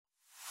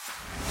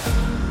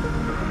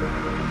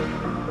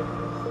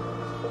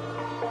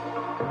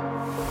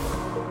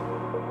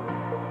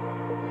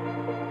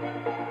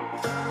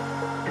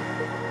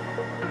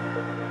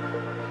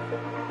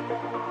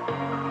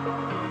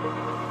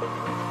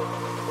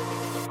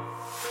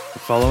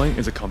following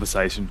is a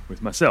conversation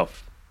with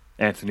myself,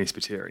 Anthony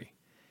Spiteri.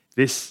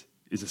 This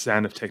is The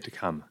Sound of Tech to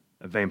Come,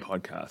 a Veeam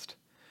podcast.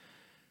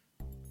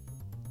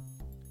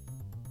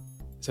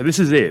 So this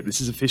is it. This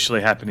is officially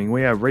happening.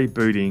 We are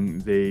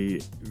rebooting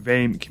the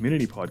Veeam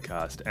community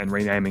podcast and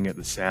renaming it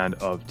The Sound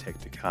of Tech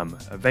to Come,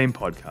 a Veeam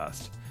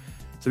podcast.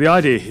 So the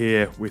idea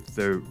here with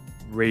the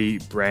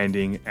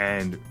rebranding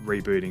and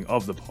rebooting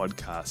of the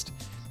podcast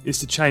is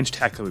to change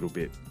tack a little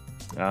bit.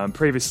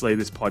 Previously,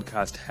 this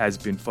podcast has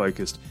been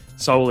focused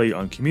solely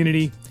on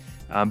community,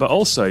 but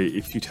also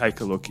if you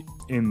take a look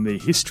in the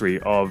history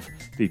of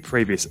the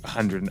previous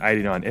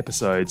 189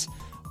 episodes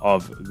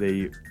of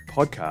the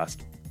podcast,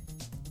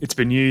 it's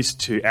been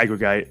used to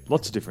aggregate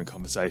lots of different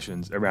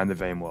conversations around the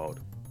Veeam world.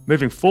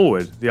 Moving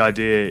forward, the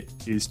idea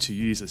is to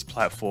use this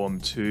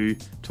platform to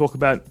talk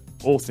about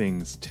all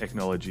things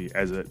technology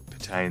as it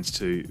pertains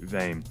to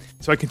Veeam.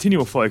 So I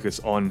continue a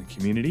focus on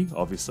community,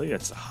 obviously,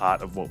 that's the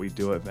heart of what we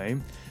do at Veeam.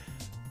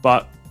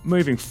 But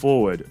moving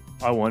forward,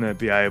 I want to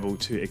be able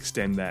to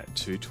extend that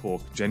to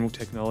talk general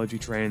technology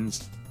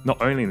trends, not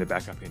only in the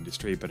backup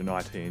industry, but in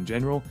IT in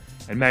general,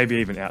 and maybe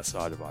even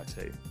outside of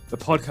IT. The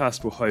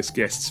podcast will host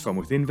guests from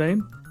within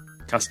Veeam,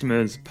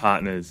 customers,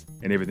 partners,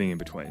 and everything in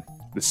between.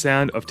 The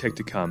Sound of Tech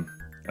to Come,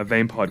 a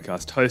Veeam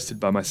podcast hosted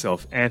by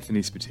myself, Anthony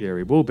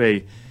Spiteri, will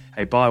be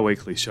a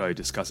bi-weekly show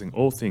discussing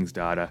all things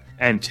data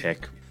and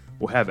tech.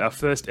 We'll have our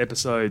first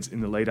episodes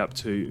in the lead up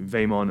to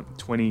VeeamON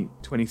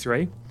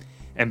 2023.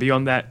 And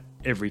beyond that,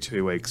 every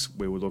 2 weeks,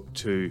 we will look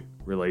to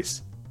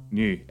release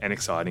new and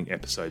exciting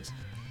episodes.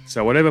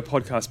 So whatever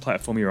podcast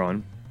platform you're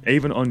on,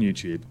 even on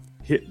YouTube,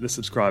 hit the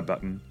subscribe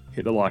button,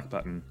 hit the like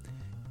button.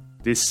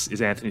 This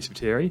is Anthony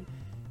Spiteri,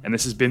 and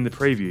this has been the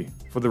preview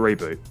for the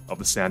reboot of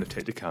The Sound of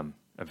Tech to Come,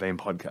 a Veeam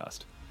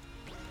podcast.